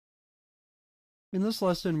In this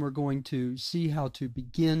lesson, we're going to see how to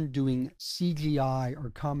begin doing CGI, or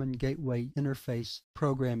Common Gateway Interface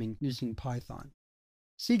programming, using Python.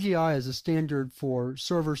 CGI is a standard for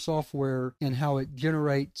server software and how it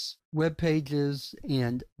generates web pages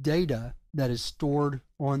and data that is stored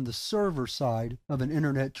on the server side of an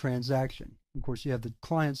internet transaction. Of course, you have the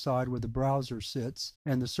client side where the browser sits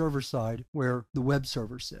and the server side where the web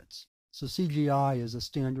server sits. So CGI is a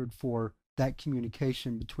standard for that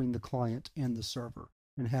communication between the client and the server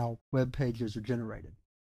and how web pages are generated.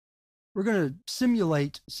 We're going to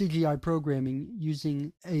simulate CGI programming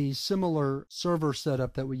using a similar server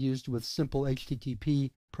setup that we used with simple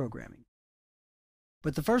HTTP programming.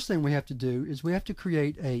 But the first thing we have to do is we have to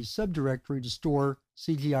create a subdirectory to store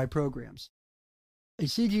CGI programs. A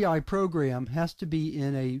CGI program has to be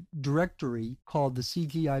in a directory called the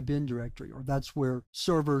CGI bin directory, or that's where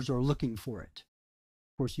servers are looking for it.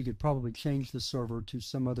 Of course, you could probably change the server to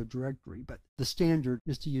some other directory, but the standard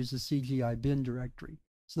is to use the CGI bin directory.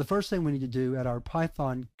 So the first thing we need to do at our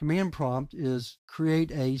Python command prompt is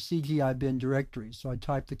create a CGI bin directory. So I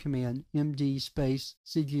type the command md space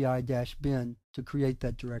CGI-bin to create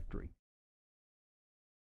that directory.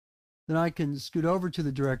 Then I can scoot over to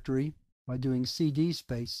the directory by doing cd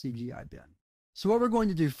space CGI bin. So what we're going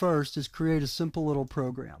to do first is create a simple little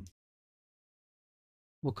program.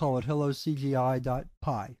 We'll call it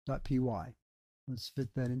hellocgi.py. Let's fit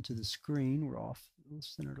that into the screen. We're off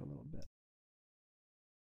centered a little bit.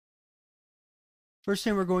 First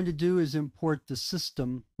thing we're going to do is import the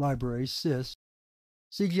system library, sys.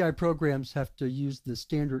 CGI programs have to use the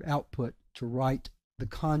standard output to write the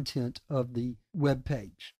content of the web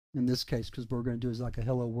page. In this case, because what we're going to do is like a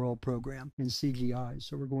Hello World program in CGI.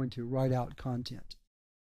 So we're going to write out content.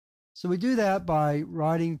 So we do that by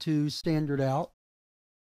writing to standard out.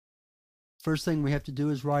 First thing we have to do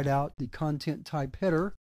is write out the content type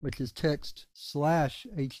header, which is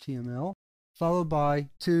text/HTML, followed by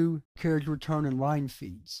two carriage return and line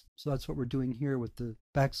feeds. So that's what we're doing here with the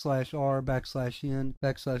 \r, \n, \r, \n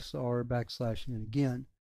again,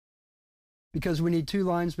 because we need two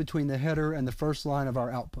lines between the header and the first line of our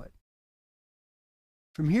output.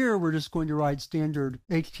 From here, we're just going to write standard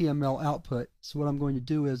HTML output. So what I'm going to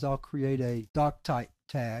do is I'll create a doc type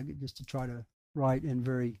tag just to try to write in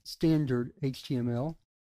very standard HTML,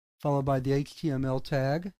 followed by the HTML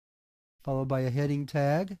tag, followed by a heading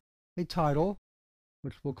tag, a title,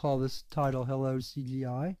 which we'll call this title Hello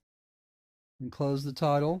CGI, and close the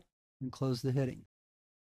title and close the heading.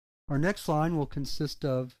 Our next line will consist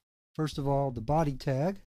of, first of all, the body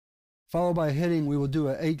tag, followed by a heading. We will do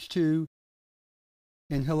a H2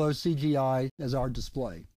 and Hello CGI as our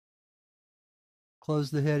display. Close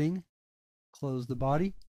the heading, close the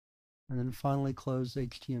body, and then finally close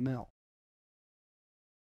HTML.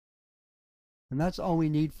 And that's all we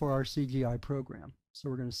need for our CGI program. So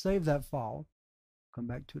we're going to save that file. Come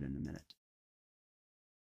back to it in a minute.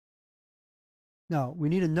 Now, we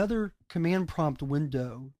need another command prompt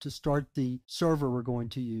window to start the server we're going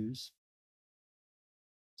to use.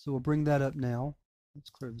 So we'll bring that up now. Let's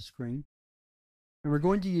clear the screen. And we're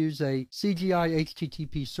going to use a CGI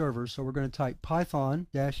HTTP server. So we're going to type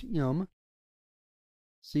python-m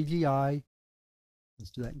CGI,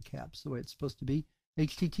 let's do that in caps, the way it's supposed to be,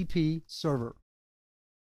 HTTP server.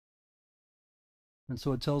 And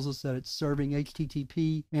so it tells us that it's serving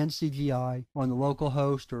HTTP and CGI on the local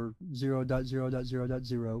host, or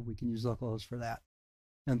 0.0.0.0. We can use localhost for that.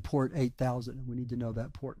 And port 8000, and we need to know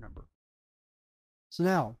that port number. So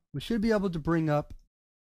now, we should be able to bring up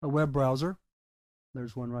a web browser.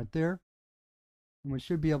 There's one right there. And we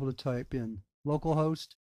should be able to type in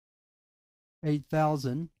localhost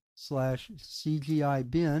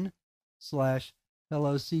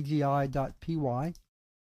 8000/CGI-bin/hellocgi.py,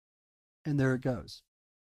 and there it goes.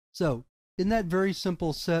 So in that very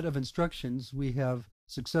simple set of instructions, we have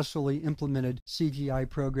successfully implemented CGI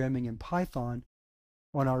programming in Python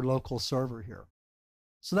on our local server here.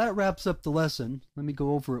 So that wraps up the lesson. Let me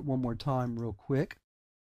go over it one more time real quick.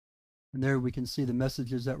 And there we can see the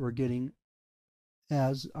messages that we're getting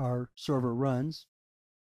as our server runs.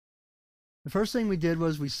 The first thing we did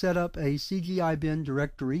was we set up a CGI bin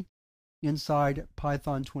directory inside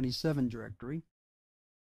Python 27 directory.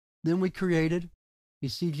 Then we created a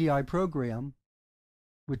CGI program,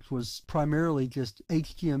 which was primarily just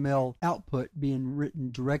HTML output being written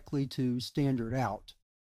directly to standard out,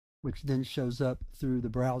 which then shows up through the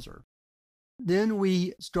browser. Then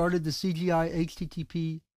we started the CGI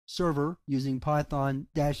HTTP server using Python-m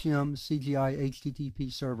CGI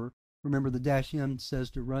HTTP server. Remember, the -m says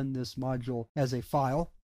to run this module as a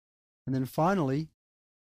file. And then finally,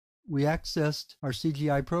 we accessed our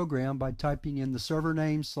CGI program by typing in the server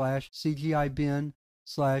name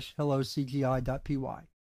 /cgibin/hello-cgi.py.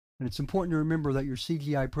 And it's important to remember that your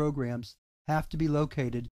CGI programs have to be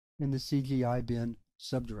located in the CGI bin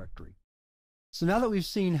subdirectory. So now that we've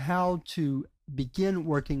seen how to begin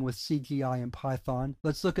working with CGI in Python,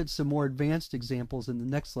 let's look at some more advanced examples in the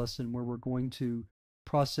next lesson where we're going to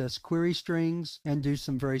process query strings and do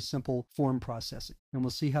some very simple form processing. And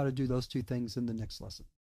we'll see how to do those two things in the next lesson.